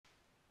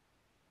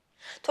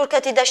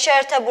თურქეთი და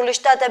შეერთებული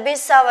შტატები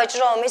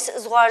სავაჭრო ომის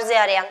ზღვარზე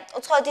არიან.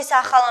 უცხოეთის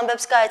ახალ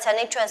ამბებს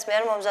გაეცანით ჩვენს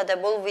მიერ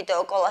მომზადებულ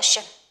ვიდეო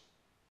კოლაჟში.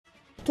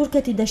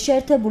 თურქეთი და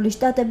შეერთებული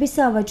შტატები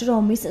სავაჭრო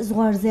ომის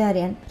ზღვარზე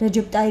არიან.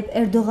 რეჯეპ ტაიპ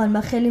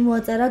ერდოღანმა ხელი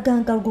მოაწერა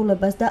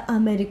განკარგულებას და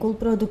ამერიკულ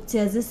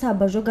პროდუქციაზე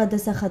საბაჟო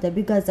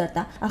გადასახადები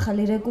გაზარდა.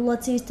 ახალი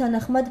რეგულაციის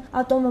თანახმად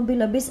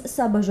ავტომობილების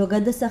საბაჟო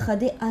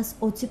გადასახადი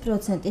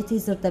 120%-ით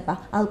იზრდება,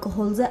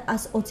 ალკოჰოლზე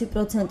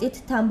 120%-ით,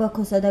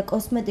 თამბაქოსა და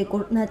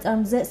კოსმეტიკურ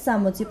ნაწარმზე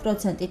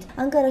 60%-ით.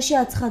 ანკარაში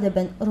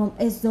აცხადებენ, რომ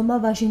ეს ზომა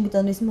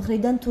ვაშინგტონის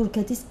მხრიდან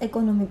თურქეთის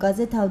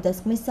ეკონომიკაზე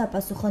თავდასხმის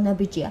საფასუხო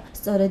ნაბიჯია.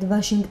 სწორედ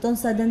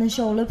ვაშინგტონს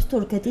ადანაშაულებს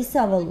თურქეთის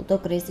სავალუტო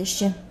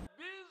კრიზისში.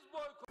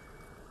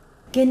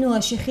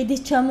 გენუაში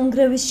ხიდის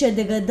ჩამონგრევის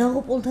შედეგად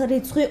დაღუპულთა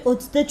რიცხვი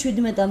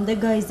 37-მდე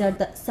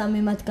გაიზარდა,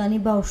 3 მათგანი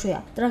ბავშვია.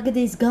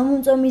 ტრაგედიის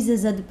გამომწვევ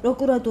მიზეზად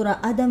პროკურატურა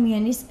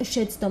ადამიანის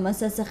შეცდომას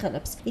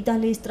ასახელებს.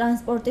 იტალიის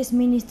ტრანსპორტის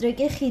მინისტრი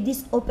კი ხიდის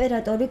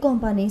ოპერატორი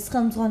კომპანიის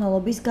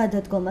ხელმძღვანელობის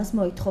გადადგომას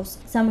მოითხოვს.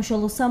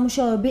 სამაშველო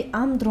სამუშაოები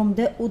ამ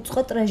დრომდე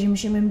უწყვეტ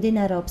რეჟიმში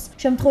მიმდინარეობს.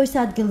 შემთხვევის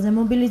ადგილზე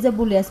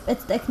მობილიზებულია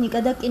სპეცტექნიკა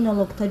და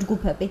კინოლოგთა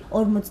ჯგუფები.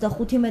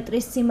 45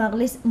 მეტრის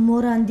სიმაღლის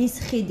მორანდის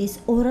ხიდის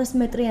 200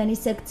 მეტრიანი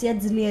სექცია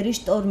ძლიერი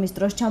შტორმის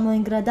დროს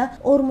ჩამოინგრა და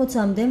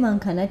 40-მდე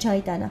მანქანა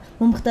ჩაიტანა.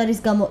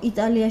 მომხდარის გამო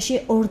იტალიაში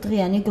 2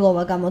 დღიანი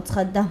გლოვა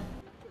გამოცხადდა.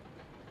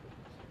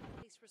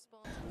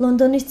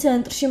 ლონდონის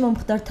ცენტრში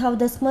მომხდარ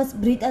თავდასხმას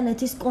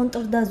ბრიტანეთის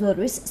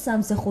კონტრდაზვერვის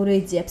სამსახური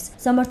იძიებს.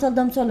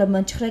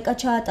 სამართალდამცველებმა ჩხრეკა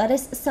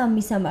ჩაატარეს 3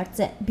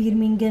 მისამართზე,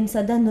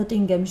 ბირმინგემსა და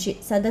ნოტინგემში,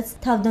 სადაც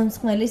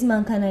თავდამსხმელის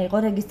მანქანა იყო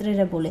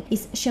რეგისტრირებული.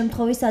 ის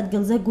შემთხვევის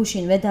ადგილზე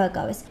გუშინვე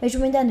დააკავეს.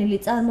 ეჭვმიტანილი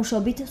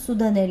წარმოშობით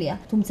სუდანელია,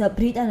 თუმცა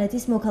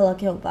ბრიტანეთის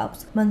მოქალაქეობა აქვს.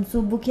 მან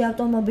მსუბუქი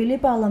ავტომობილი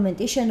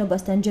პარლამენტის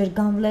შენობასთან ჯერ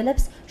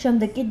გამვლელებს,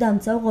 შემდეგ კი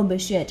დამცავ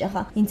ღობეში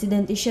აჭახა.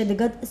 ინციდენტის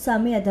შედეგად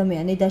 3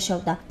 ადამიანი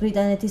დაშავდა.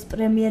 ბრიტანეთის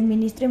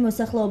პრემიერ-მინისტრი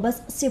მოსახლეობას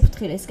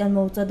სიფრთხილისგან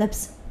მოუწოდებს.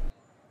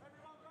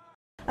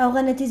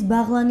 ავღანეთის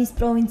ბაღლანის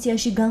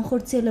პროვინციაში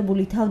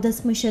განხორციელებული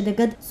თავდასხმის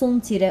შედეგად სულ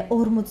მცირე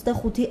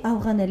 45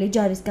 ავღანელი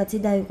ჯარისკაცი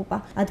დაიღუპა.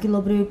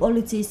 ადგილობრივი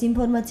პოლიციის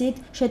ინფორმაციით,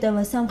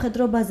 შეტევა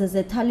სამხედრო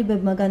ბაზაზე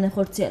თალიბებმა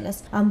განახორციელეს.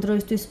 ამ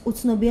დროისთვის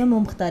უცნობია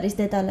მომხდარის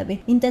დეტალები.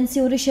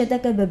 ინტენსიური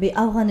შეტაკებები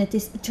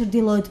ავღანეთის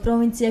ჩრდილოეთ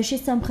პროვინციაში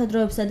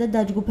სამხედროებსა და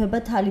დაჯგუფება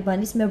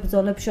თალიბანის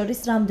მებრძოლებს შორის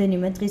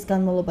რამდენიმე დღის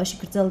განმავლობაში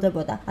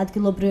გრძელდებოდა.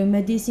 ადგილობრივი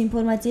მედიის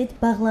ინფორმაციით,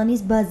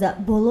 ბაღლანის ბაზა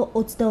ბოლო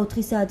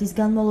 24 საათის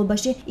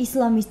განმავლობაში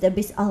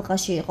ისლამისტების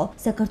ალყაში იყო.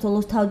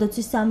 საქართველოს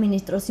თავდაცვის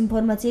სამინისტროს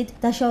ინფორმაციით,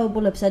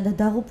 დაშავებულებსა და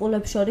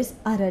დაღუპულებს შორის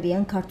არ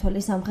არიან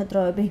ქართველი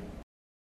სამხედროები.